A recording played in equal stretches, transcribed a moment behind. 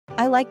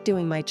I like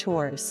doing my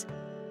chores.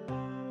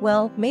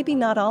 Well, maybe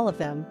not all of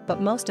them,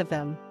 but most of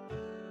them.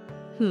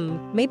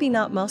 Maybe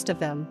not most of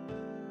them.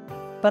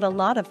 But a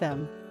lot of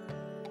them.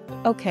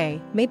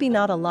 Okay, maybe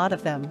not a lot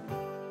of them.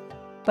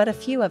 But a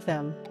few of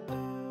them.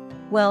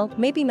 Well,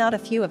 maybe not a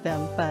few of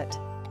them, but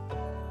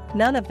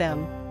none of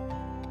them.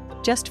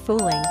 Just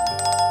fooling.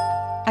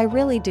 I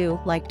really do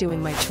like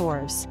doing my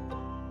chores.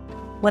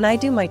 When I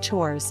do my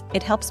chores,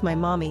 it helps my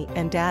mommy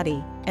and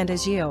daddy, and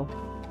as you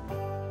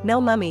know,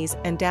 mummies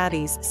and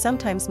daddies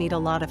sometimes need a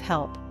lot of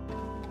help.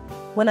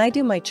 When I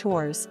do my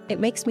chores, it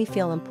makes me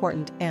feel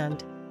important,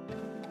 and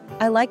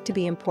I like to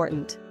be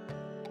important.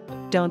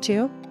 Don't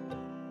you?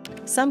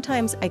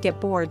 Sometimes I get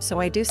bored,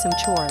 so I do some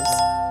chores.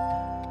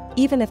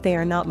 Even if they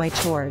are not my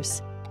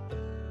chores.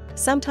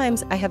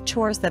 Sometimes I have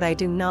chores that I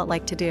do not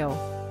like to do.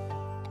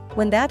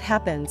 When that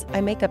happens, I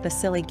make up a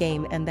silly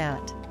game, and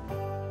that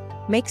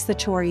makes the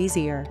chore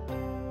easier.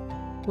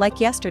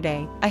 Like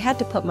yesterday, I had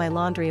to put my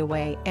laundry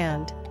away,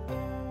 and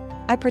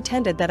I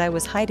pretended that I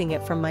was hiding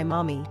it from my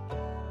mommy.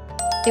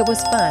 It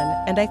was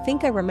fun, and I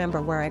think I remember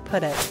where I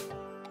put it.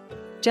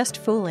 Just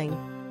fooling.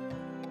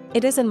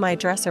 It is in my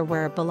dresser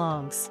where it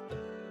belongs.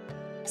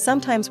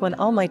 Sometimes when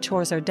all my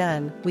chores are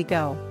done, we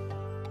go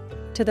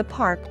to the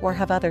park or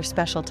have other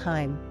special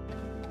time.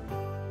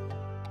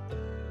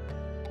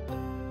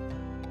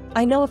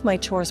 I know if my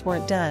chores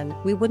weren't done,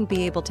 we wouldn't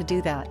be able to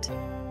do that.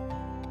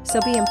 So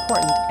be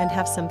important and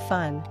have some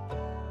fun.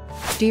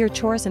 Do your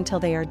chores until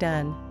they are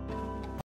done.